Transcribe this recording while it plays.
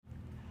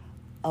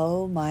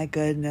Oh my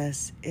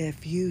goodness.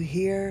 If you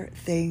hear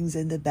things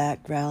in the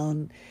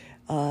background,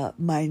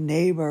 my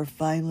neighbor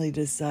finally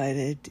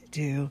decided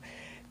to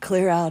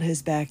clear out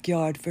his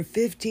backyard. For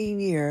 15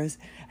 years,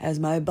 as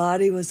my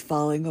body was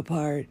falling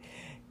apart,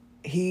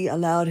 he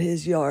allowed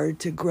his yard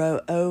to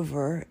grow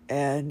over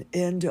and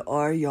into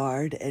our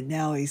yard, and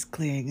now he's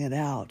clearing it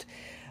out.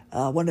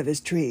 One of his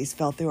trees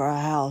fell through our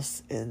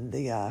house in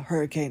the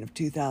hurricane of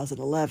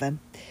 2011,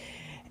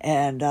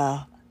 and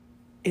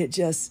it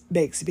just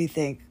makes me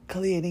think,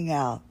 cleaning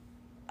out.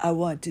 I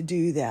want to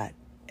do that.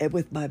 And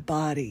with my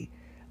body,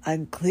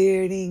 I'm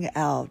clearing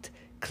out,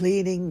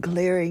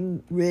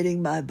 clearing,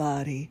 ridding my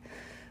body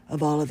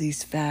of all of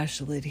these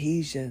fascial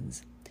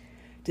adhesions.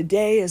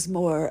 Today is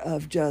more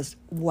of just,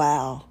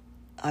 wow,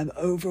 I'm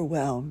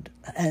overwhelmed.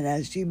 And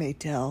as you may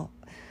tell,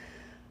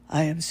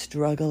 I am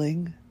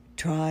struggling,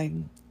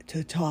 trying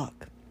to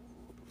talk.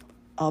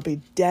 I'll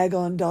be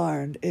daggone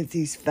darned if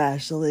these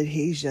fascial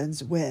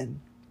adhesions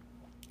win.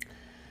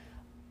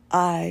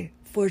 I,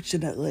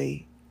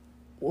 fortunately,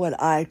 what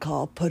I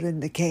call put in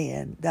the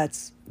can.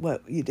 That's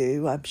what you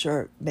do. I'm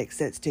sure it makes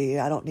sense to you.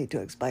 I don't need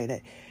to explain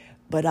it.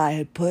 But I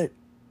had put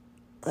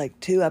like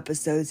 2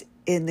 episodes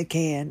in the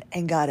can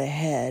and got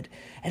ahead.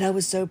 And I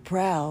was so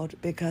proud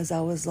because I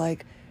was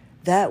like,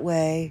 that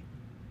way,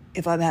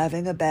 if I'm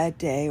having a bad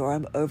day or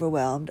I'm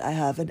overwhelmed, I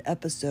have an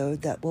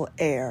episode that will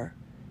air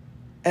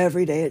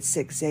every day at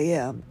 6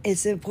 a.m.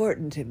 It's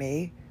important to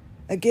me.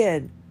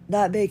 Again,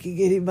 not making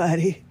any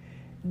money.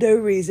 No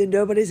reason.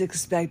 Nobody's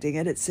expecting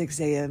it at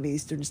 6 a.m.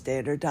 Eastern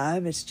Standard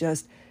Time. It's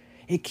just,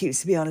 it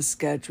keeps me on a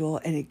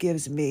schedule and it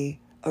gives me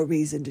a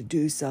reason to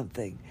do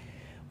something.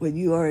 When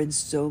you are in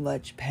so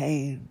much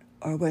pain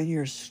or when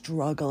you're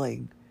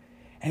struggling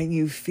and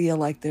you feel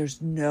like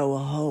there's no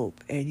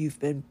hope and you've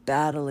been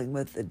battling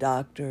with the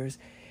doctors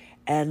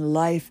and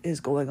life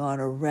is going on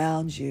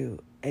around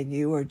you and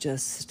you are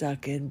just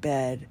stuck in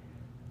bed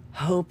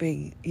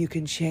hoping you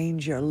can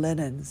change your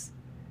linens,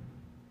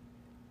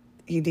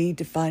 you need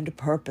to find a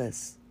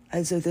purpose.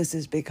 And so this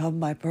has become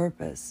my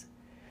purpose.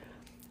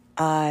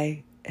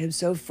 I am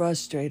so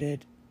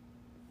frustrated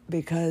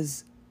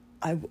because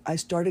I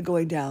started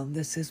going down.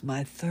 This is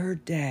my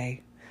 3rd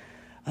day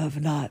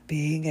of not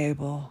being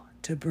able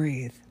to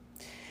breathe.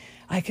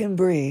 I can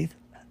breathe.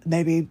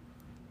 Maybe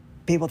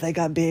people think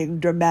I'm being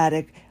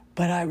dramatic,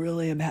 but I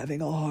really am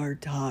having a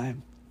hard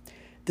time.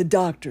 The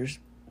doctors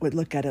would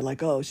look at it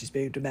like, oh, she's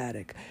being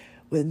dramatic.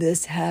 When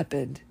this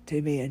happened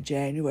to me in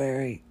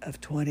January of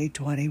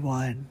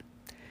 2021,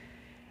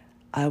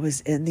 I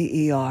was in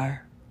the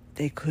ER.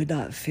 They could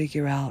not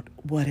figure out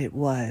what it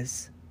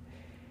was.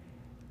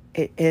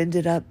 It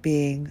ended up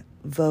being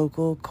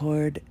vocal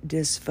cord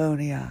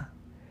dysphonia.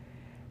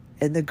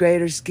 In the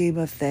greater scheme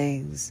of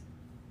things,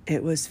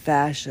 it was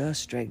fascia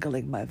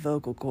strangling my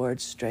vocal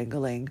cords,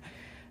 strangling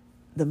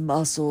the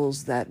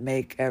muscles that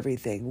make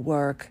everything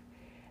work.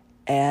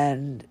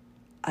 And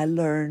I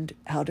learned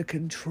how to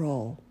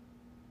control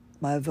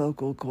my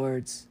vocal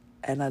cords,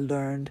 and I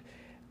learned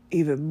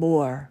even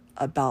more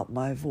about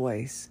my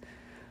voice.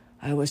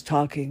 I was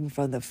talking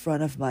from the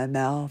front of my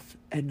mouth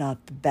and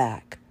not the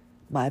back.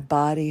 My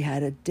body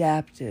had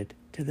adapted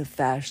to the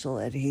fascial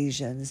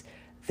adhesions.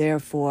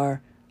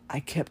 Therefore,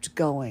 I kept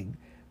going,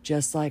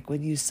 just like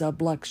when you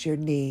sublux your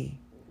knee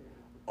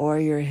or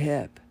your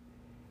hip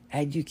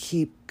and you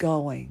keep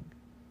going.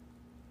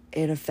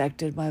 It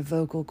affected my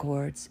vocal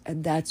cords,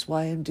 and that's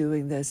why I'm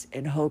doing this,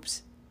 in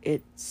hopes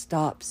it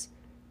stops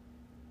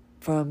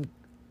from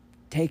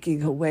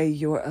taking away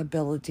your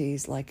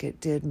abilities like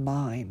it did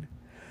mine.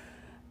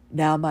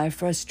 Now, my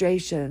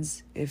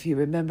frustrations, if you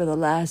remember the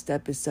last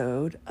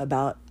episode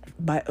about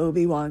my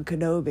Obi-Wan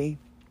Kenobi,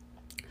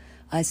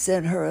 I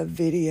sent her a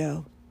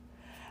video,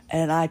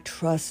 and I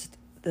trust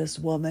this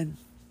woman.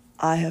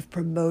 I have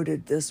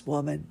promoted this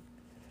woman.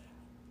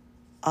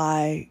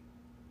 I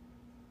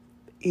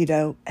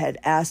had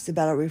asked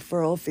about a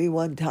referral fee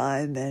one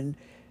time, and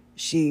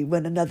she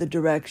went another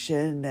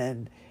direction,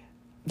 and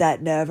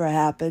that never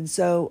happened.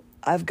 So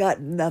I've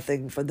gotten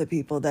nothing from the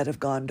people that have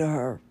gone to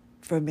her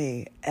for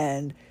me,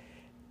 and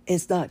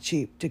it's not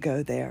cheap to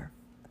go there.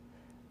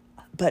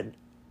 But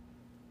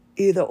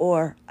either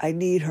or, I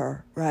need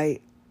her,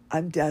 right?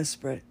 I'm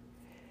desperate.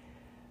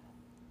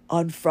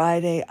 On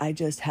Friday, I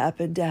just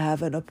happened to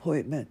have an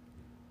appointment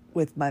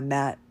with my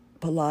mat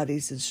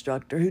Pilates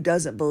instructor who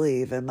doesn't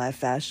believe in my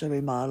fascia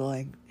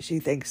remodeling. She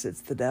thinks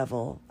it's the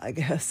devil, I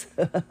guess.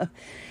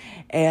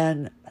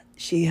 And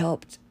she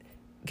helped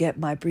get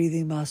my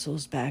breathing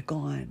muscles back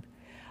on.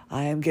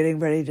 I am getting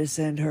ready to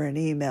send her an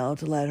email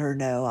to let her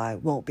know I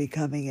won't be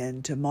coming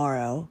in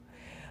tomorrow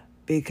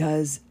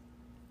because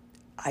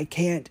I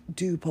can't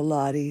do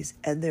Pilates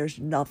and there's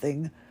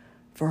nothing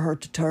for her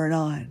to turn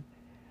on.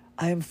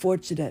 I am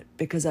fortunate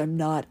because I'm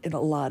not in a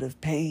lot of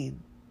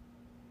pain.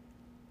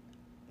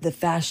 The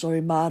fascial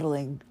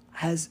remodeling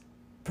has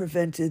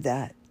prevented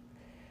that.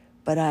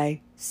 But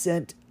I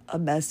sent a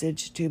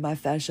message to my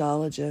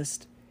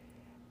fasciologist,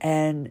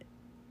 and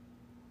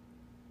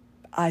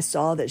I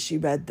saw that she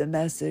read the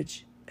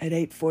message at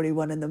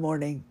 8:41 in the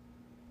morning,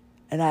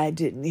 and I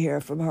didn't hear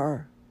from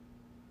her.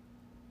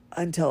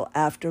 until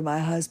after my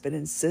husband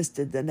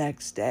insisted the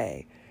next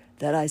day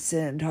that I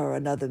send her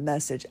another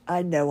message.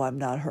 I know I'm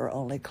not her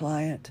only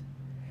client,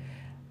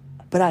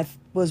 but I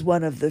was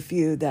one of the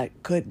few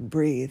that couldn't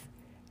breathe.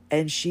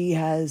 And she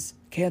has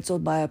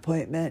canceled my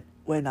appointment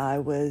when I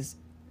was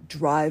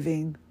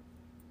driving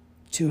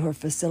to her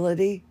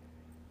facility.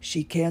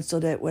 She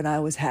canceled it when I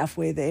was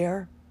halfway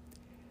there.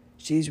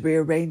 She's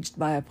rearranged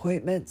my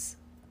appointments.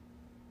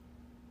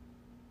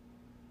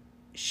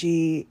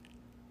 She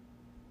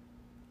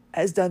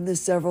has done this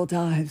several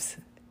times,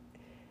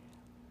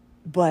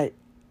 but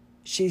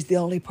she's the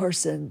only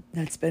person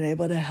that's been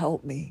able to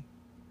help me.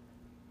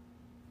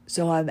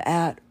 So I'm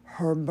at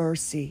her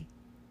mercy,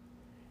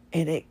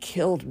 and it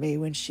killed me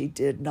when she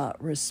did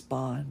not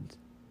respond.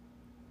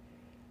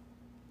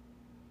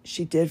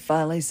 She did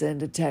finally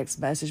send a text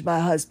message.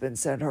 My husband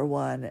sent her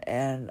one,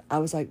 and I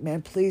was like,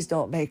 man, please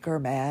don't make her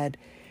mad,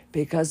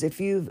 because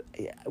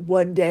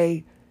one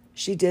day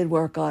she did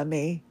work on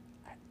me,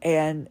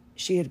 and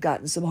she had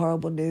gotten some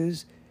horrible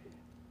news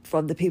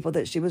from the people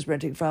that she was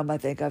renting from. I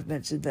think I've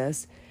mentioned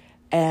this.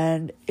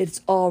 And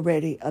it's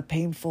already a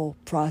painful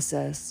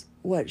process,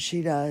 what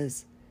she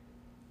does,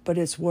 but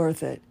it's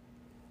worth it.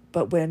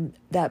 But when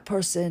that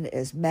person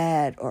is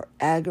mad or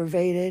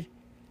aggravated,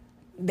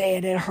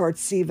 man, it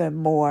hurts even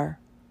more.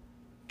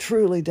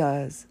 Truly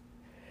does.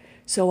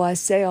 So I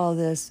say all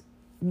this,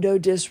 no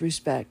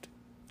disrespect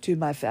to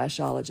my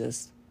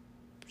fasciologist.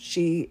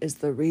 She is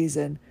the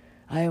reason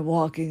I am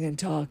walking and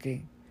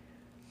talking.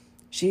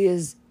 She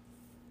is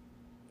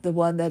the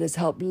one that has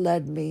helped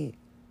lead me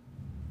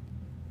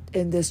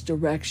in this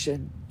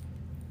direction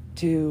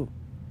to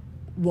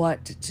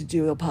want to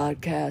do a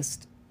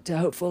podcast, to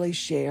hopefully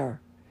share.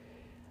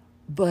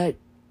 But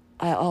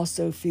I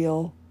also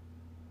feel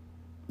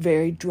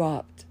very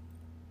dropped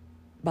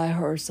by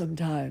her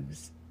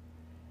sometimes.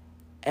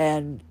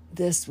 And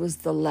this was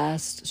the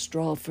last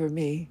straw for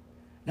me.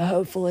 Now,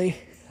 hopefully,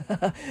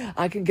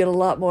 I can get a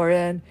lot more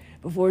in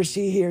before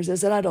she hears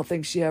this, and I don't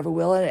think she ever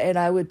will, and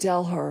I would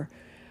tell her.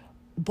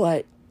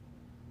 But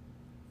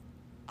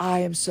I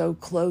am so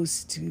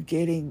close to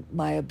getting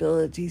my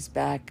abilities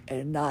back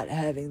and not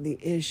having the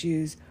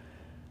issues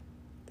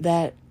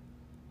that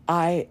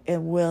I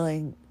am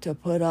willing to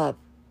put up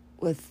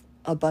with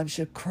a bunch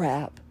of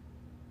crap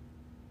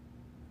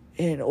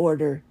in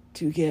order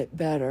to get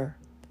better.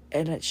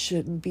 And it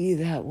shouldn't be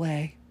that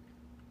way.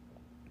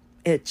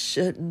 It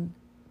shouldn't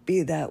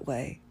be that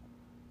way.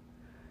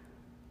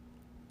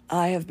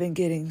 I have been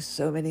getting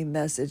so many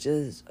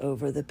messages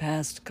over the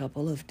past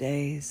couple of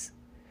days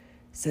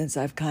since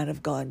I've kind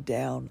of gone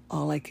down.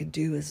 All I can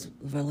do is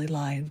really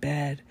lie in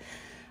bed.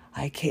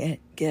 I can't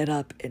get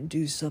up and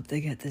do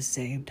something at the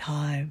same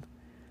time.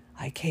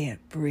 I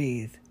can't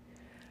breathe.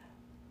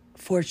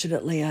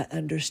 Fortunately, I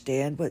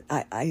understand, but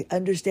I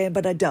understand,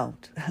 but I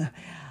don't.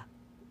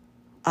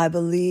 I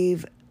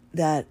believe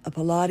that a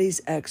Pilates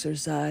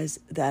exercise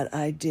that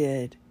I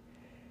did,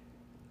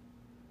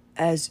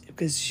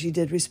 because she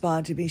did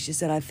respond to me, she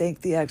said, I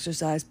think the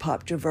exercise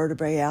popped your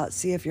vertebrae out.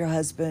 See if your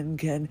husband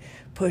can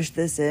push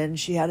this in.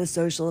 She had a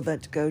social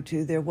event to go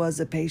to. There was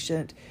a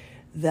patient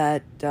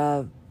that,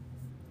 I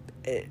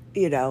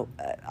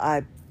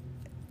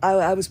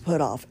was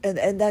put off.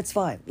 And that's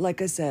fine.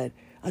 Like I said,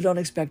 I don't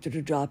expect her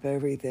to drop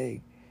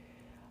everything.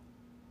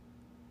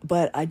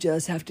 But I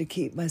just have to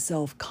keep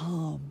myself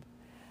calm.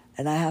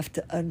 And I have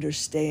to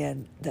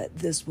understand that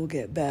this will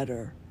get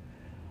better.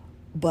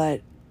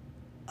 But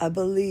I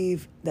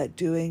believe that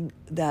doing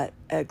that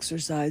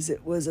exercise,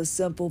 it was a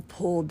simple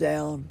pull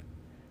down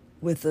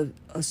with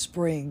a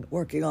spring,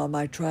 working on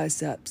my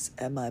triceps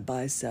and my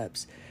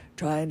biceps,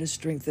 trying to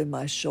strengthen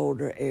my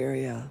shoulder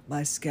area,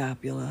 my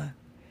scapula.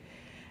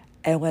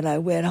 And when I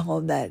went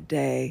home that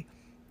day,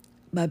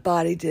 my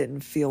body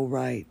didn't feel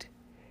right.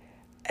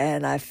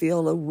 And I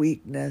feel a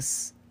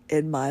weakness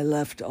in my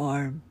left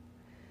arm.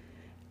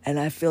 And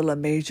I feel a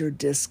major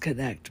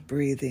disconnect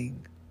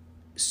breathing.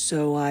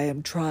 So I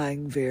am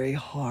trying very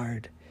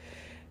hard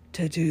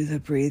to do the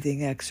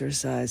breathing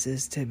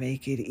exercises to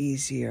make it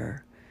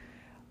easier.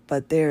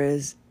 But there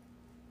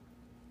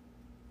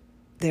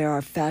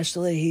are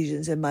fascial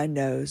adhesions in my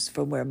nose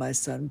from where my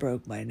son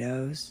broke my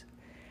nose.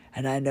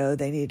 And I know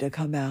they need to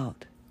come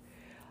out.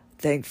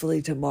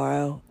 Thankfully,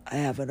 tomorrow I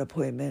have an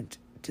appointment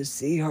to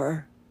see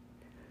her.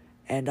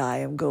 And I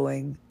am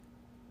going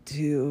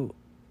to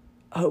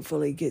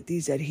hopefully get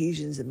these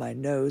adhesions in my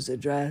nose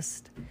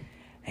addressed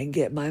and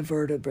get my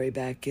vertebrae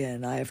back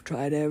in. I have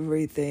tried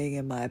everything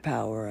in my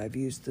power. I've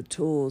used the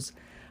tools.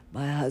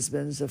 My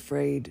husband's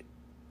afraid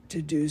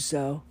to do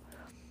so.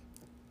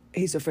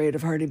 He's afraid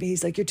of hurting me.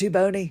 He's like, you're too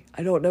bony.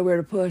 I don't know where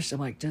to push. I'm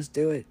like, just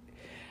do it.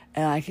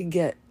 And I can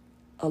get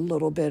a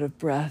little bit of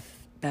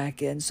breath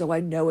back in. So I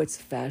know it's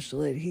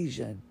fascial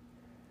adhesion.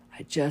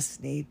 I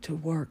just need to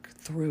work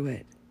through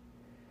it.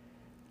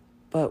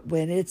 But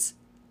when it's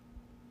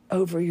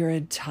over your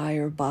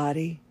entire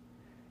body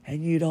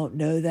and you don't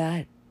know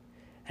that,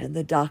 and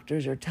the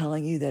doctors are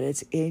telling you that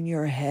it's in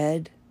your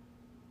head,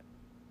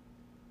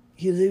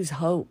 you lose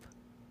hope.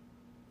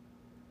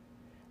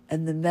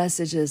 And the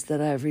messages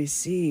that I've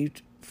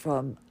received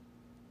from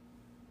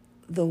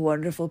the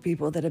wonderful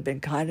people that have been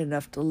kind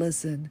enough to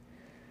listen.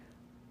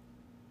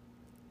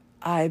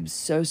 I'm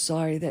so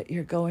sorry that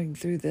you're going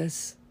through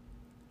this,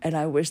 and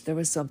I wish there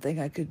was something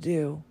I could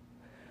do.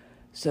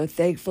 So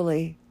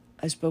thankfully,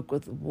 I spoke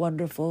with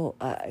wonderful,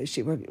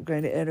 we're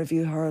going to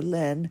interview her,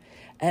 Lynn,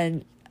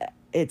 and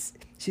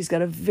she's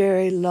got a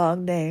very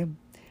long name,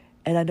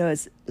 and I know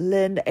it's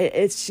Lynn,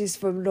 she's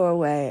from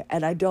Norway,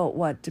 and I don't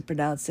want to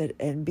pronounce it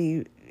and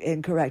be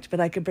incorrect,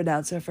 but I can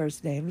pronounce her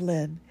first name,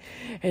 Lynn.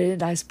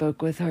 And I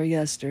spoke with her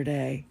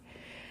yesterday,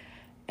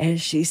 and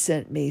she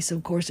sent me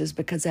some courses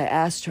because I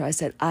asked her, I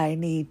said, I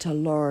need to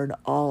learn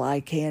all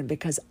I can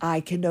because I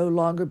can no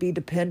longer be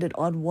dependent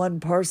on one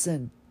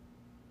person.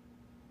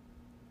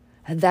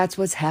 And that's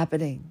what's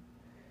happening.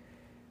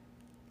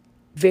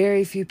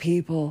 Very few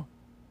people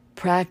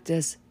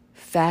practice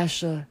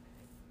fascia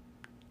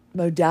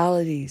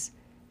modalities.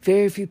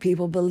 Very few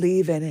people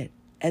believe in it.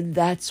 And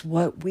that's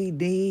what we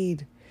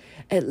need.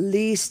 At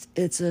least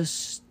it's a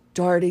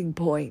starting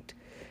point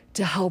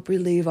to help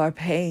relieve our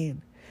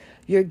pain.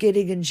 You're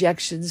getting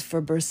injections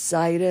for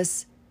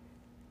bursitis,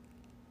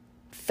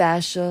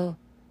 fascial.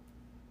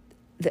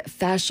 The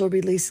fascial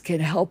release can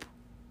help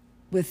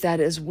with that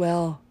as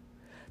well.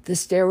 The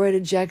steroid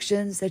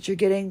injections that you're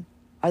getting,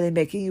 are they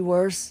making you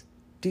worse?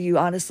 Do you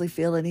honestly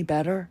feel any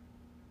better?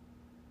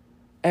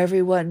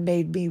 Everyone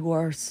made me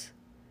worse.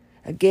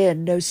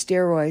 Again, no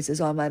steroids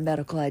is on my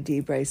medical ID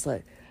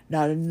bracelet.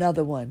 Not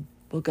another one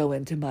will go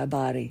into my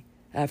body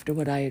after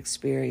what I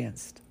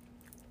experienced.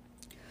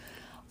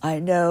 I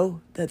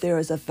know that there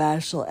is a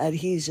fascial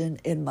adhesion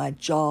in my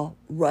jaw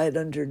right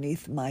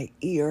underneath my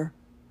ear,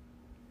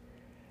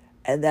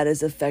 and that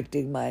is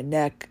affecting my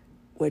neck,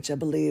 which I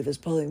believe is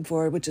pulling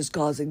forward, which is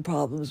causing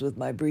problems with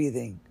my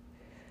breathing.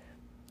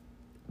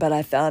 But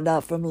I found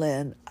out from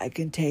Lynn I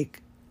can take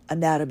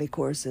anatomy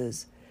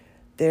courses.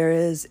 There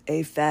is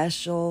a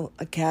fascial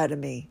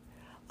academy.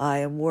 I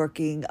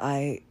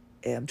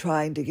am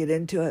trying to get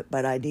into it,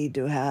 but I need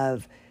to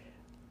have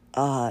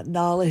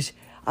knowledge.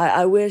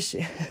 I wish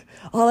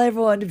all I ever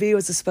wanted to be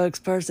was a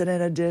spokesperson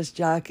and a disc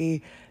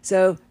jockey.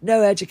 So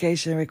no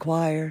education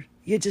required.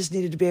 You just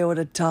needed to be able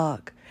to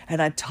talk.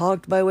 And I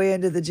talked my way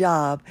into the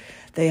job.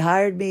 They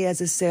hired me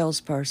as a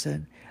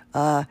salesperson.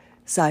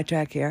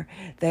 Sidetrack here.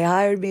 They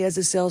hired me as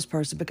a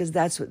salesperson because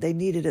that's what they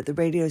needed at the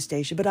radio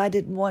station. But I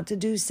didn't want to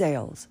do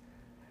sales.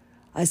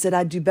 I said,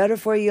 I'd do better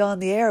for you on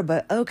the air,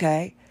 but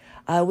okay.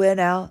 I went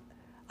out.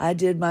 I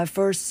did my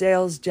first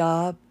sales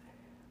job.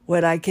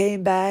 When I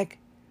came back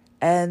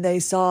and they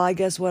saw, I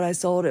guess, what I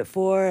sold it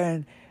for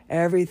and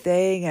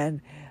everything,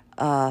 and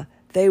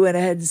they went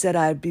ahead and said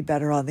I'd be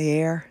better on the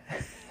air.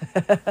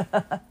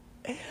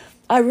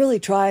 I really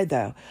tried,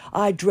 though.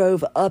 I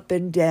drove up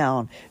and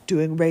down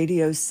doing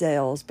radio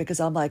sales because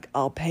I'm like,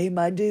 I'll pay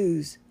my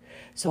dues.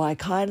 So I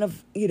kind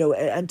of,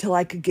 until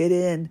I could get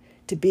in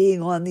to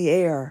being on the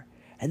air.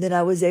 And then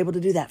I was able to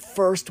do that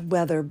first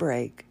weather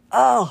break.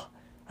 Oh,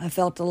 I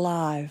felt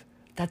alive.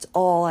 That's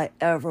all I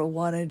ever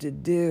wanted to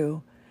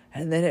do.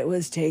 And then it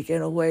was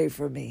taken away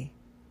from me.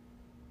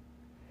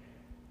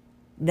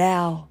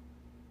 Now,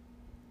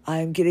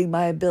 I'm getting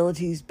my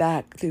abilities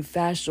back through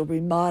fascial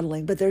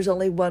remodeling, but there's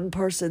only one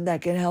person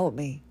that can help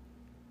me.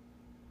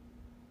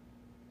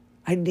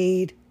 I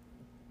need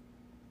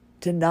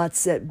to not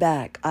sit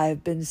back.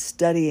 I've been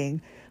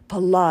studying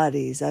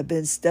Pilates. I've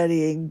been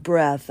studying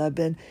breath. I've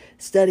been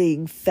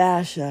studying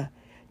fascia.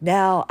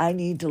 Now I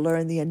need to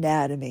learn the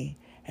anatomy.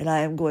 And I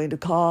am going to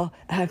call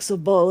Axel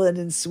Bolin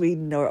in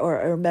Sweden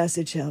or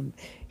message him.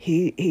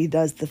 He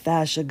does the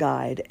fascia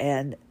guide,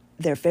 and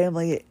their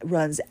family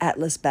runs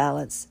Atlas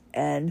Balance,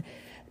 and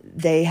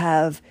they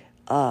have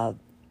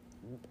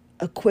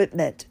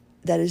equipment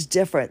that is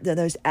different than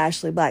those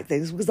Ashley Black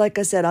things. Because like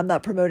I said, I'm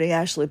not promoting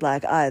Ashley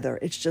Black either.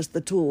 It's just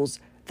the tools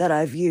that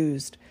I've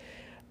used.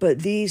 But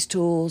these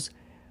tools,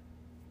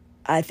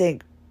 I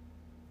think,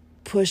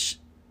 push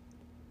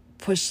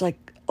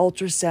like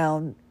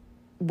ultrasound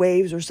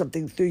waves or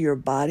something through your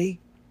body.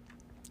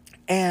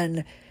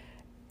 And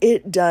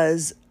it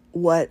does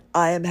what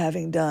I am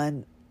having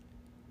done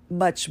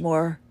much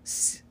more,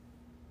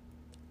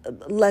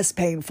 less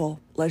painful,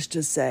 let's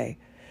just say,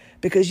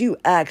 because you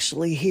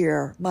actually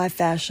hear my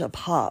fascia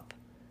pop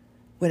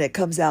when it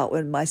comes out.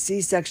 When my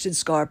C-section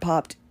scar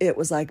popped, it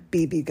was like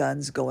BB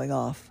guns going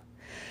off.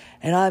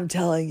 And I'm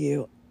telling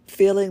you,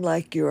 feeling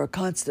like you're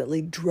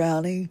constantly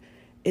drowning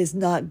is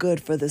not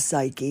good for the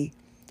psyche.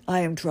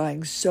 I am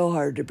trying so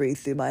hard to breathe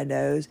through my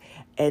nose.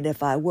 And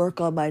if I work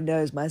on my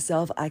nose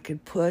myself, I can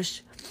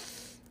push.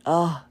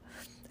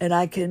 And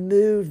I can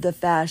move the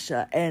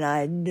fascia. And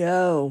I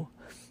know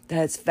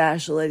that's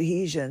fascial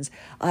adhesions.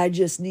 I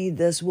just need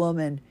this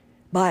woman,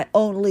 my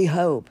only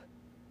hope,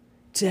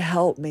 to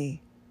help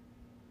me.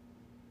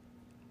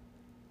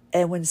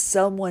 And when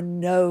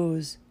someone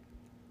knows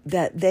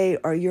that they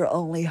are your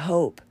only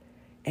hope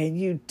and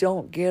you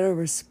don't get a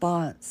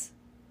response,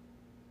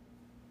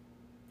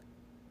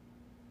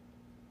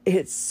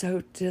 it's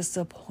so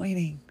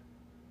disappointing.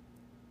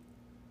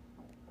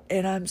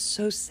 And I'm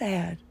so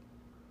sad.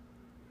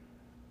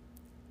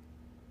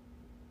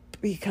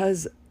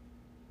 because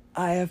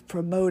I have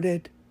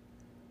promoted,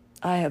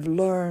 I have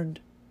learned,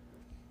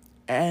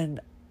 and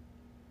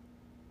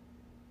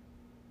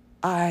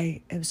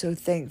I am so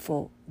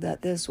thankful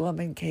that this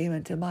woman came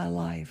into my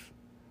life.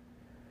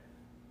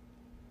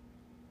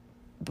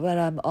 But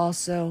I'm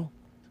also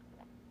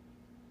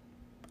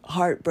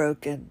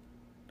heartbroken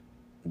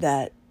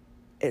that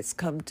it's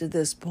come to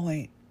this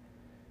point.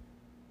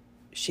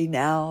 She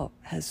now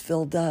has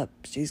filled up.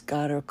 She's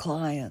got her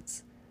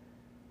clients.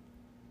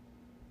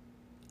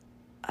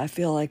 I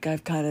feel like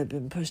I've kind of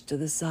been pushed to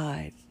the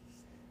side.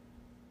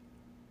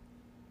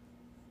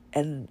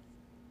 And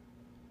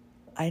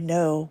I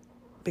know,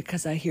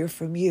 because I hear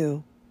from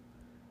you,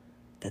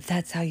 that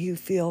that's how you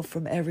feel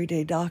from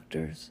everyday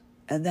doctors.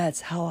 And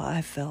that's how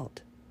I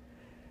felt.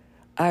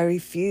 I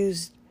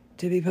refused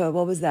to be put,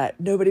 what was that?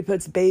 Nobody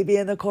puts baby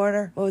in the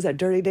corner. What was that?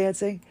 Dirty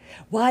Dancing?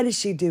 Why did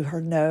she do her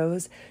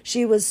nose?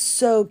 She was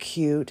so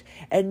cute.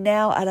 And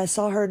I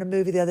saw her in a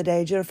movie the other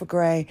day, Jennifer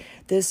Grey,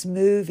 this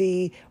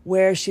movie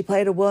where she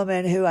played a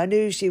woman who I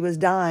knew she was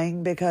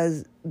dying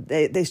because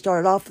they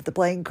started off with the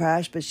plane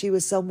crash, but she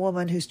was some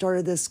woman who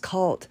started this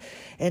cult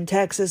in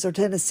Texas or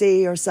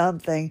Tennessee or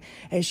something.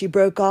 And she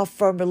broke off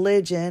from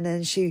religion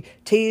and she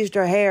teased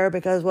her hair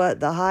because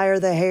the higher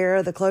the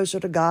hair, the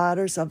closer to God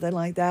or something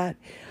like that.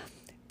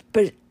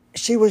 But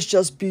she was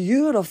just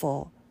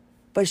beautiful.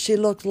 But she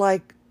looked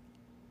like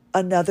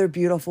another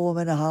beautiful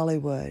woman in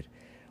Hollywood.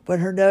 When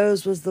her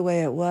nose was the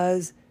way it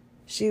was,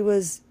 she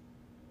was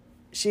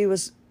who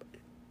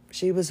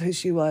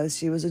she was.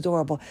 She was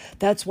adorable.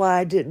 That's why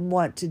I didn't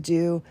want to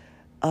do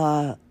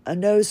a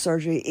nose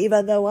surgery,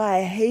 even though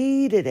I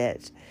hated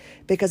it.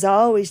 Because I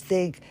always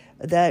think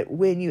that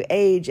when you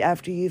age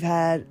after you've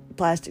had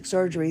plastic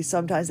surgery,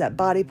 sometimes that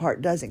body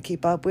part doesn't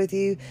keep up with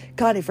you.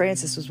 Connie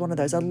Francis was one of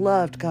those. I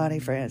loved Connie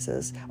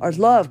Francis.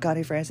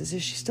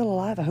 Is she still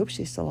alive? I hope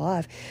she's still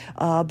alive.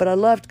 But I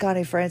loved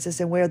Connie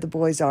Francis in Where the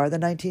Boys Are, the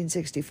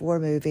 1964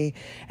 movie.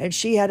 And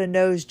she had a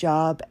nose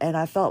job, and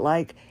I felt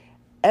like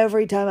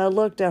every time I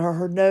looked at her,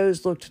 her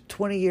nose looked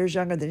 20 years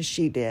younger than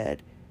she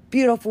did.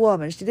 Beautiful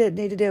woman. She didn't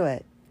need to do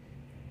it.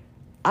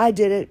 I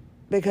did it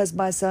because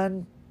my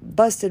son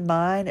busted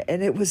mine,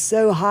 and it was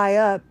so high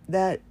up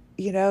that,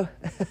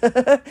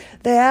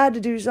 they had to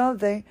do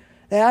something.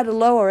 They had to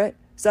lower it.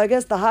 So I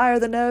guess the higher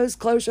the nose,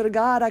 closer to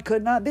God, I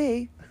could not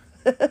be.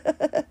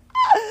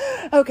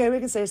 Okay, we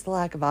can say it's the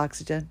lack of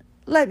oxygen.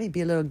 Let me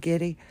be a little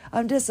giddy.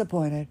 I'm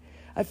disappointed.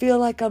 I feel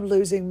like I'm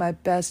losing my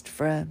best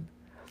friend.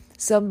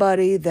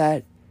 Somebody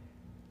that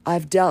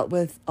I've dealt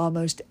with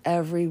almost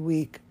every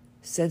week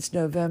since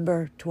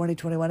November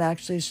 2021.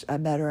 Actually, I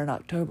met her in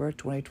October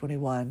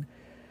 2021.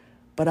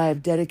 But I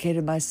have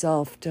dedicated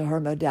myself to her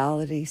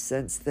modality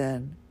since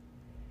then,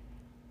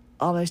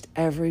 almost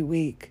every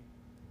week.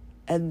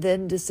 And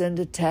then to send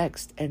a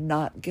text and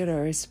not get a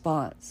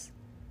response.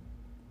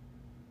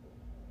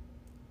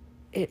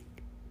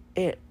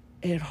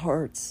 It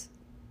hurts.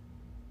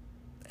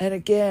 And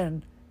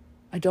again,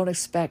 I don't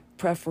expect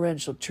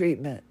preferential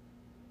treatment.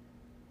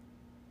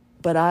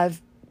 But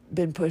I've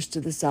been pushed to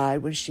the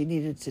side when she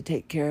needed to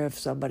take care of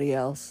somebody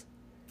else.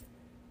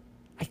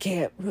 I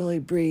can't really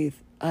breathe.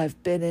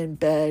 I've been in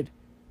bed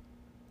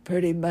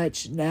pretty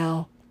much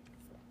now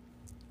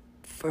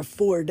for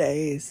 4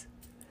 days.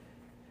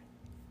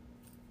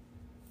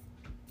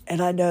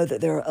 And I know that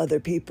there are other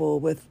people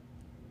with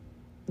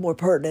more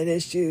pertinent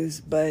issues,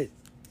 but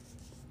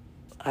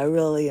I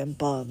really am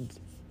bummed.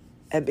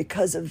 And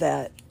because of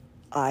that,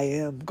 I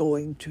am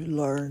going to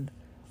learn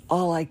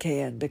all I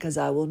can, because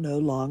I will no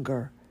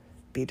longer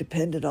be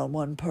dependent on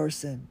one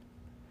person.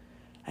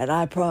 And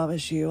I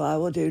promise you, I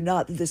will do,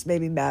 not that this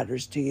maybe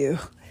matters to you,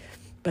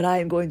 but I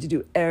am going to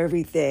do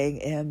everything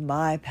in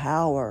my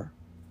power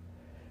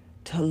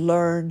to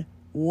learn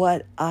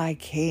what I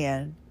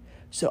can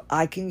so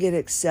I can get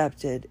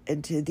accepted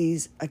into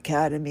these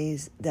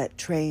academies that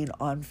train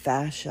on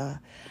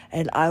fascia.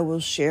 And I will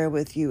share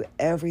with you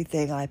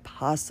everything I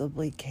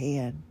possibly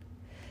can,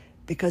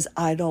 because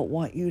I don't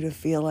want you to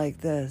feel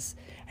like this.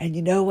 And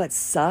you know what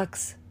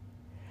sucks?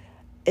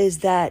 Is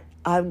that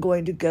I'm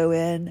going to go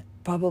in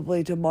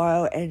probably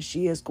tomorrow, and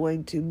she is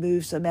going to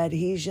move some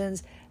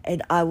adhesions,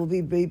 and I will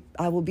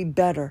be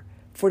better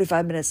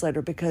 45 minutes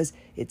later, because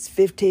it's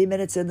 15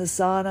 minutes in the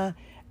sauna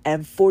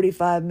and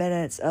 45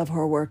 minutes of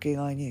her working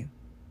on you.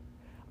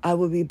 I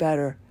will be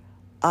better.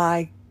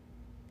 I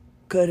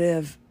could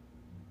have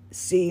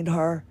seen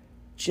her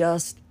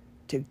just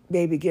to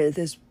maybe get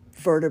this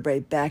vertebrae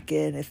back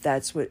in, if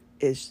that's what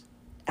is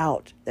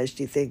out, that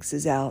she thinks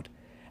is out.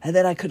 And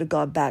then I could have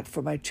gone back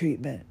for my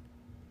treatment.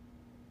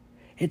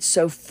 It's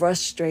so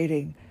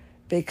frustrating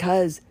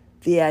because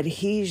the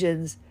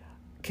adhesions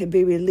can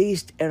be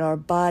released in our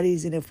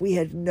bodies. And if we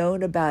had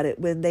known about it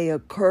when they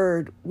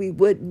occurred, we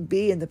wouldn't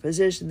be in the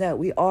position that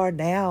we are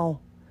now.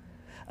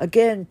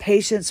 Again,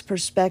 patient's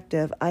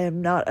perspective. I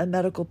am not a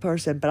medical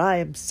person, but I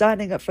am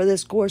signing up for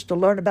this course to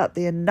learn about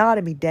the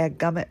anatomy,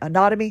 dadgummit.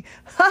 Anatomy?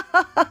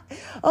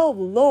 Oh,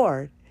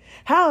 Lord.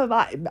 How am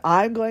I?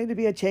 I'm going to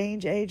be a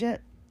change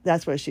agent?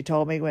 That's what she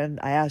told me when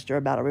I asked her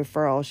about a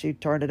referral. She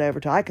turned it over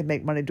to, I could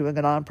make money doing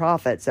a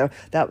nonprofit. So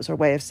that was her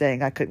way of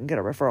saying I couldn't get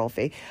a referral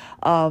fee.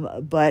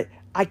 But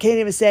I can't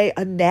even say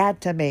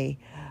anatomy.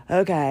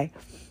 Okay.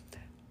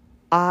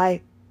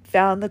 I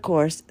found the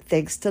course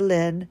thanks to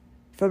Lynn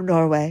from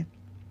Norway.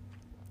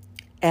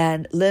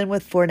 And Lynn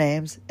with 4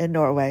 names in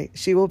Norway.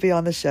 She will be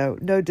on the show.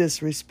 No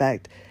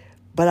disrespect.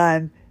 But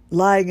I'm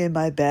lying in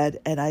my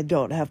bed and I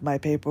don't have my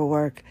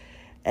paperwork.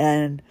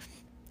 And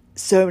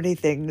so many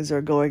things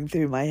are going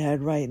through my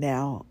head right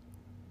now.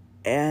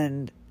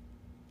 And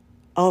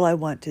all I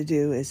want to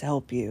do is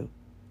help you,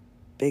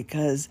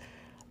 because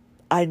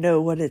I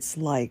know what it's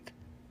like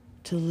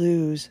to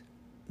lose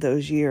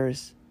those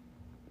years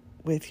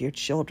with your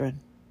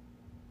children.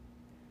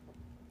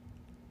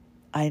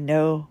 I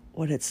know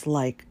what it's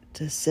like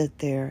to sit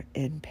there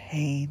in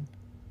pain.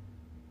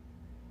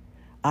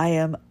 I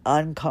am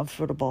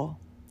uncomfortable.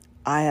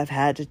 I have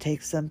had to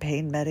take some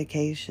pain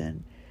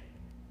medication,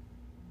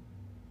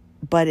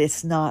 but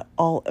it's not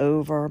all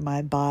over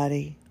my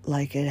body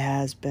like it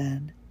has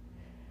been.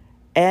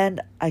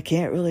 And I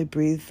can't really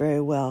breathe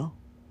very well.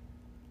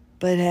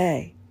 But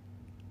hey,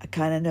 I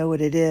kind of know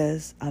what it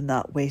is. I'm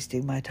not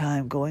wasting my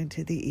time going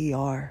to the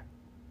ER.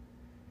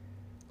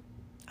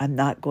 I'm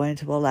not going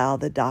to allow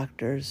the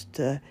doctors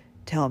to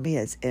tell me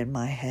it's in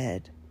my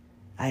head.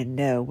 I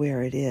know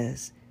where it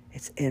is.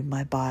 It's in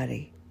my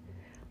body.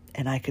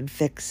 And I can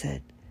fix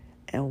it.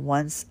 And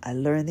once I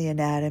learn the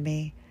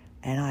anatomy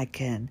and I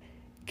can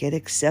get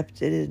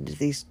accepted into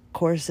these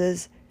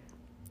courses,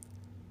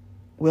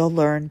 we'll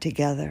learn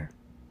together.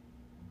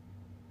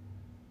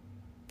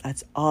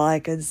 That's all I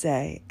can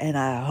say. And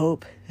I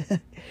hope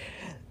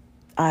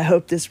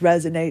this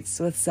resonates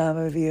with some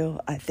of you.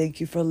 I thank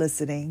you for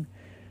listening.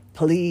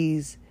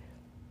 Please,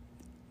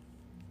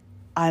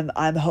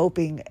 I'm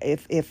hoping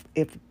if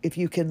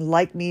you can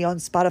like me on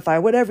Spotify,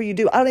 whatever you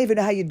do. I don't even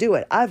know how you do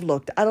it. I've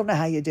looked. I don't know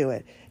how you do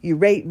it. You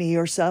rate me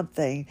or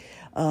something.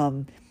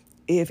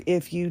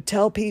 If you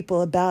tell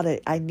people about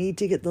it, I need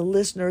to get the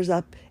listeners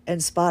up in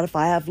Spotify.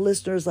 I have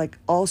listeners like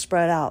all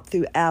spread out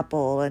through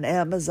Apple and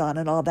Amazon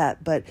and all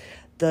that. But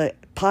the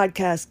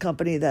podcast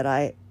company that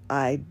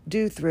I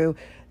do through,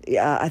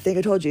 I think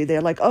I told you,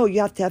 they're like, oh, you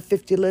have to have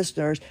 50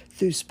 listeners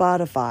through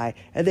Spotify.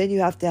 And then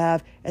you have to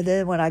have, and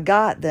then when I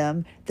got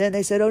them, then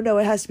they said, oh, no,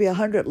 it has to be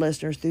 100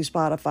 listeners through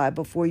Spotify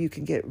before you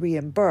can get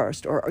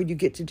reimbursed or you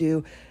get to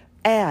do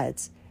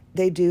ads.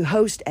 They do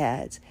host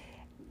ads.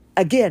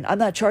 Again, I'm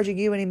not charging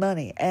you any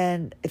money.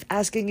 And if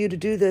asking you to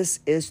do this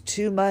is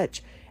too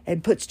much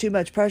and puts too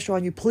much pressure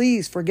on you,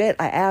 please forget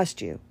I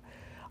asked you.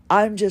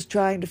 I'm just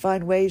trying to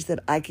find ways that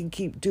I can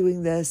keep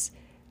doing this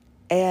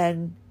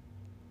and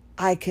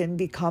I can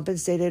be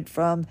compensated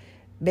from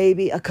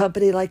maybe a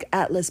company like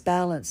Atlas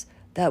Balance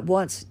that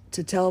wants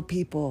to tell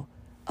people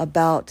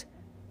about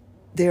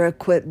their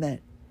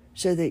equipment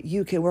so that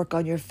you can work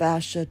on your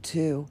fascia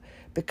too,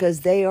 because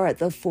they are at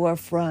the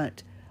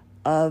forefront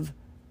of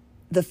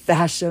the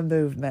fascia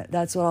movement.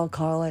 That's what I'll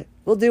call it.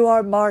 We'll do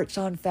our march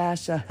on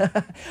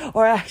fascia.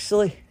 Or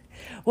actually,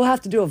 we'll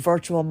have to do a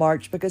virtual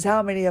march, because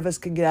how many of us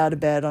can get out of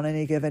bed on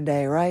any given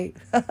day, right?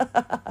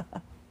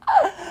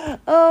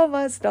 Oh,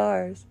 my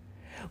stars.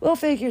 We'll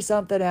figure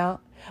something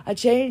out. I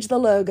changed the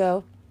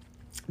logo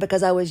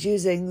because I was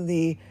using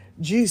the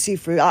Juicy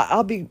Fruit.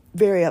 I'll be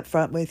very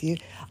upfront with you.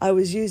 I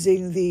was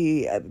using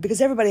because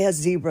everybody has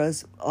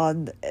zebras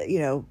on,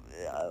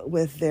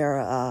 with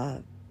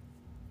their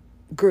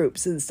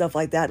groups and stuff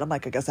like that. And I'm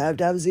like, I guess I have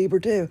to have a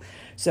zebra too.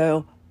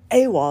 So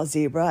AWOL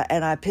zebra.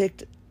 And I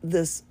picked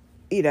this,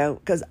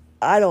 because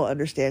I don't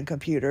understand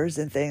computers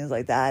and things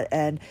like that.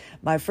 And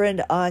my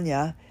friend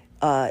Anya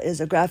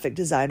is a graphic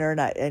designer,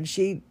 and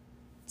she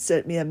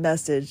sent me a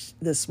message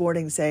this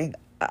morning saying,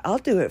 I'll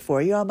do it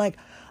for you. I'm like,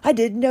 I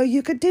didn't know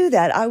you could do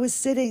that. I was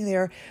sitting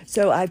there.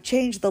 So I've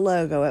changed the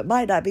logo. It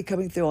might not be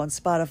coming through on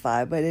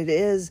Spotify, but it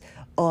is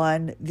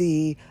on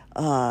the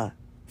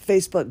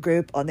Facebook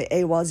group, on the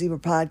AWOL Zebra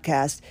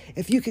podcast.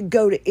 If you can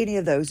go to any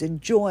of those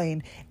and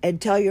join and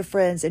tell your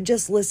friends and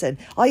just listen.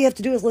 All you have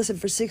to do is listen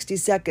for 60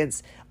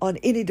 seconds on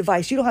any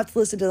device. You don't have to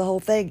listen to the whole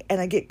thing, and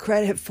I get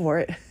credit for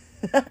it.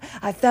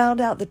 I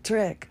found out the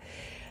trick.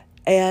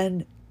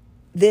 And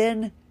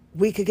then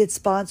we could get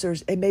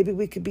sponsors, and maybe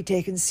we could be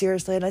taken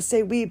seriously. And I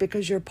say we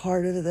because you're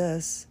part of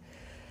this.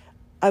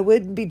 I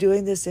wouldn't be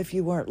doing this if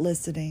you weren't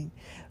listening.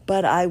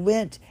 But I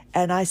went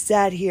and I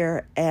sat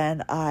here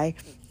and I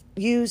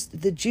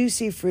used the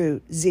Juicy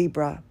Fruit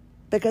zebra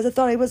because I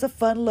thought it was a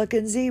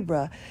fun-looking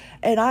zebra.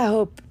 And I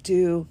hope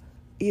to,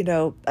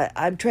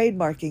 I'm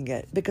trademarking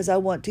it because I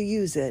want to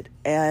use it.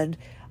 And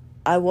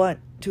I want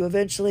to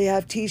eventually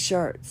have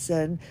T-shirts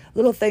and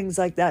little things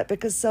like that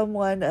because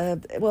someone,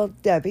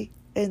 Debbie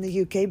in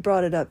the UK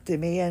brought it up to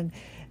me, and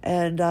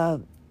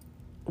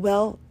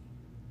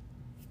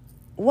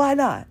why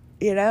not?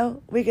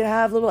 We can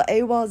have little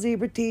AWOL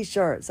Zebra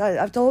T-shirts.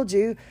 I've told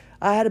you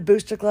I had a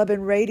booster club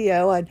in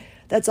radio, and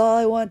that's all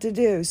I want to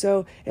do.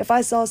 So if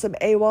I saw some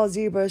AWOL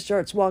Zebra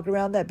shirts walking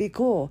around, that'd be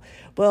cool.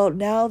 Well,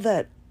 now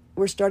that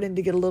we're starting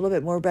to get a little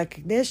bit more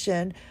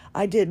recognition.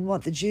 I didn't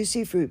want the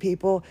Juicy Fruit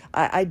people.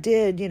 I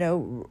did,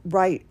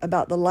 write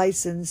about the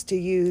license to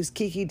use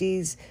Kiki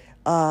D's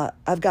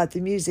I've Got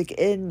the Music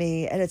in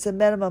Me, and it's a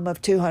minimum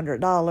of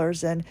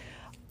 $200, and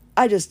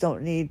I just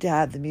don't need to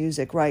have the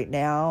music right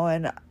now.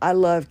 And I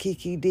love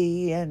Kiki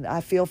D, and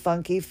I feel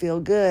funky, feel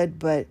good,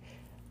 but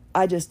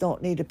I just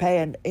don't need to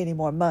pay any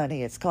more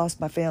money. It's cost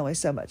my family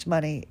so much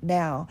money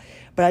now.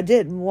 But I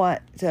didn't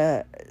want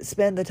to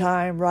spend the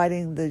time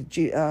writing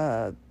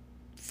the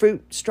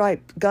fruit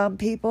striped gum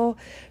people.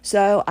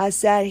 So I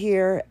sat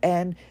here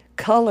and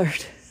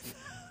colored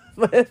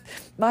with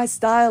my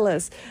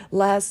stylist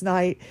last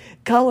night,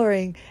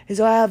 coloring. And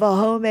so I have a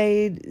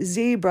homemade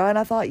zebra. And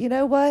I thought, you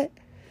know what?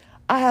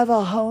 I have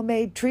a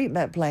homemade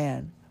treatment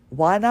plan.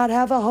 Why not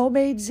have a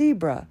homemade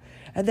zebra?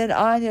 And then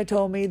Anya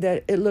told me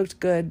that it looked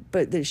good,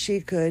 but that she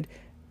could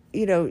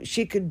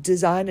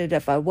design it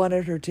if I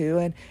wanted her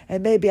to.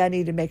 And maybe I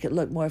need to make it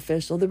look more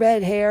official. The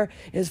red hair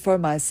is for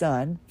my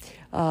son,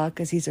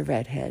 because he's a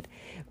redhead.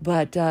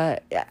 But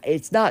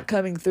it's not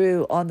coming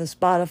through on the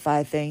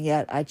Spotify thing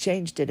yet. I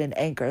changed it in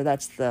Anchor.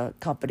 That's the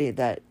company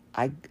that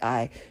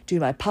I do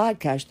my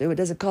podcast through. It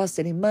doesn't cost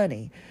any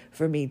money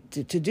for me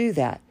to do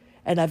that.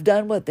 And I've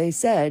done what they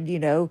said,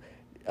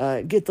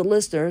 get the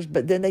listeners,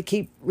 but then they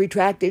keep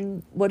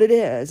retracting what it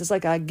is. It's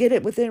like I get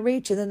it within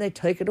reach and then they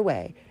take it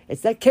away.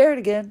 It's that carrot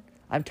again.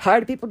 I'm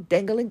tired of people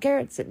dangling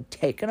carrots and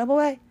taking them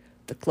away.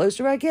 The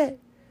closer I get,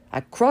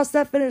 I cross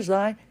that finish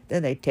line,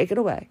 then they take it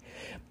away.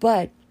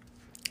 But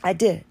I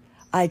did.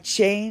 I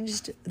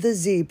changed the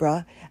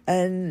zebra,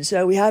 and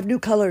so we have new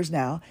colors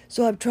now.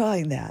 So I'm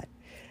trying that.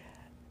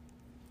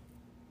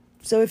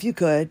 So if you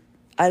could,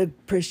 I'd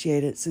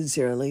appreciate it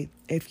sincerely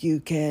if you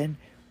can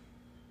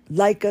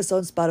like us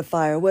on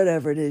Spotify or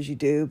whatever it is you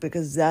do,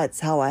 because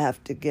that's how I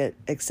have to get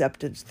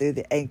acceptance through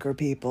the Anchor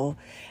people.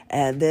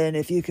 And then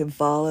if you can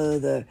follow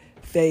the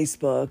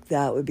Facebook,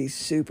 that would be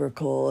super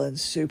cool and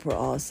super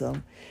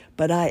awesome.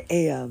 But I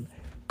am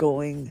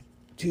going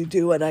to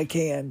do what I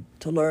can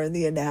to learn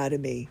the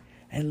anatomy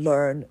and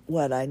learn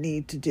what I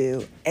need to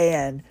do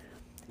and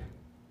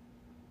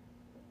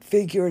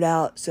figure it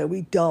out so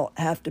we don't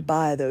have to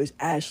buy those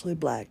Ashley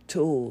Black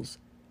tools.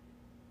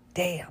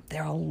 Damn,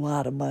 they're a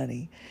lot of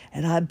money.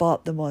 And I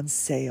bought them on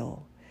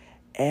sale.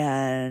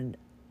 And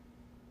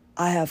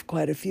I have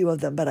quite a few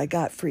of them, but I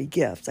got free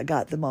gifts. I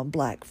got them on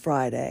Black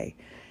Friday.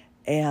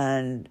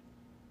 And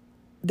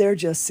they're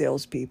just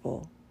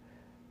salespeople.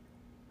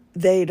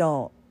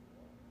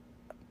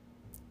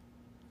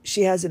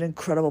 She has an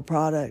incredible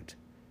product.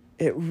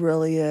 It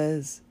really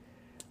is.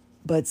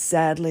 But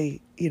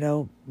sadly,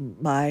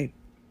 my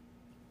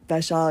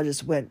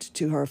fasciologist went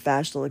to her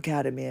fascial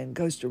academy in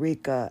Costa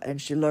Rica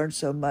and she learned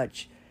so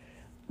much,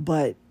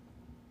 but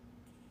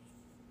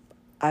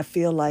I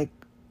feel like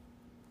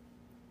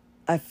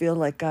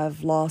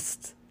I've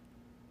lost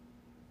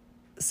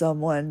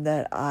someone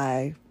that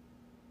I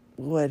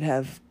would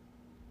have.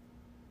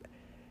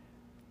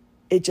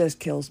 It just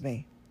kills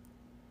me.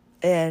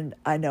 And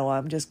I know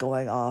I'm just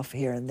going off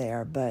here and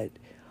there, but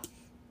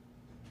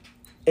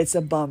it's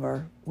a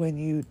bummer when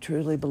you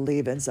truly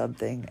believe in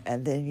something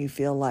and then you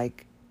feel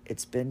like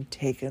it's been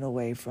taken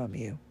away from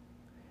you.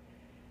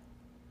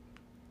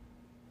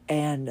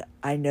 And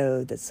I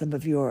know that some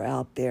of you are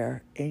out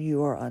there and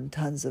you are on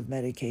tons of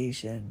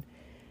medication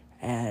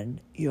and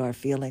you are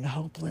feeling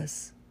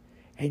hopeless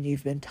and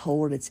you've been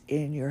told it's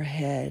in your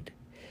head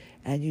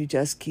and you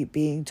just keep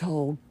being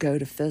told, go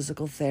to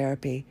physical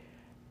therapy.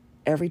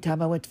 Every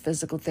time I went to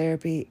physical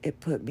therapy, it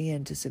put me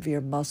into severe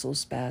muscle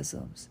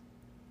spasms.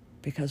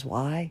 Because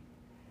why?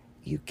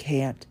 You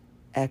can't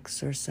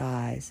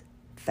exercise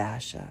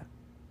fascia.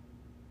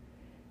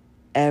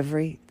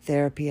 Every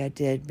therapy I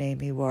did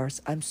made me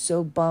worse. I'm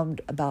so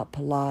bummed about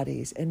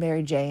Pilates. And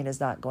Mary Jane is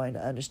not going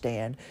to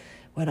understand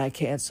when I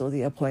cancel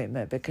the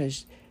appointment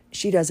because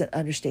she doesn't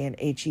understand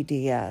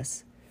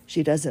HEDS.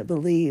 She doesn't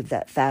believe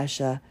that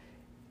fascia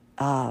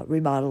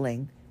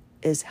remodeling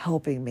is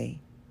helping me.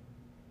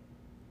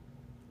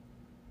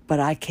 But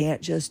I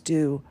can't just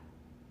do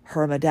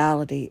her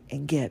modality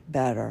and get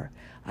better.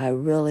 I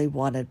really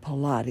wanted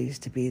Pilates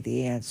to be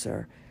the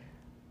answer,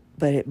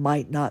 but it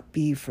might not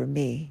be for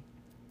me.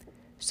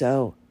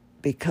 So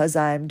because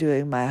I'm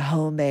doing my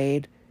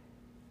homemade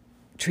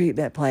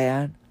treatment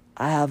plan,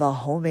 I have a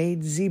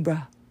homemade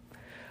zebra.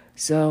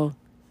 So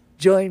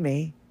join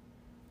me.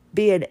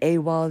 Be an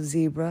AWOL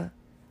zebra.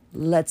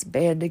 Let's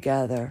band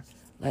together.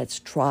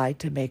 Let's try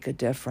to make a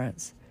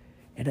difference.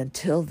 And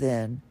until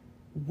then,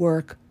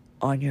 work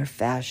on your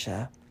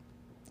fascia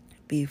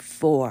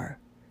before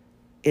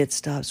it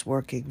stops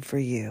working for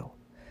you.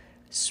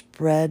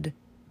 Spread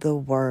the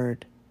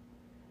word.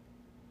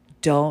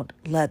 Don't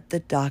let the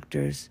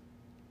doctors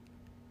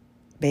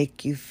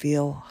make you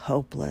feel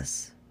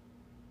hopeless.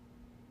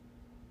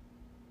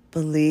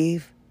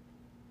 Believe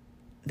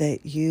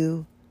that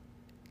you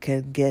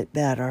can get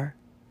better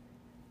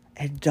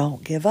and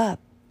don't give up.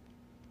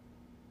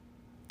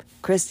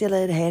 Christy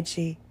Lynn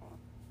Hanchey,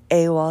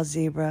 AWOL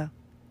Zebra,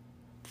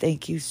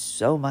 thank you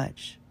so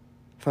much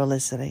for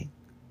listening.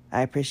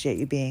 I appreciate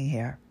you being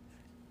here.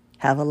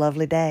 Have a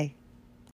lovely day.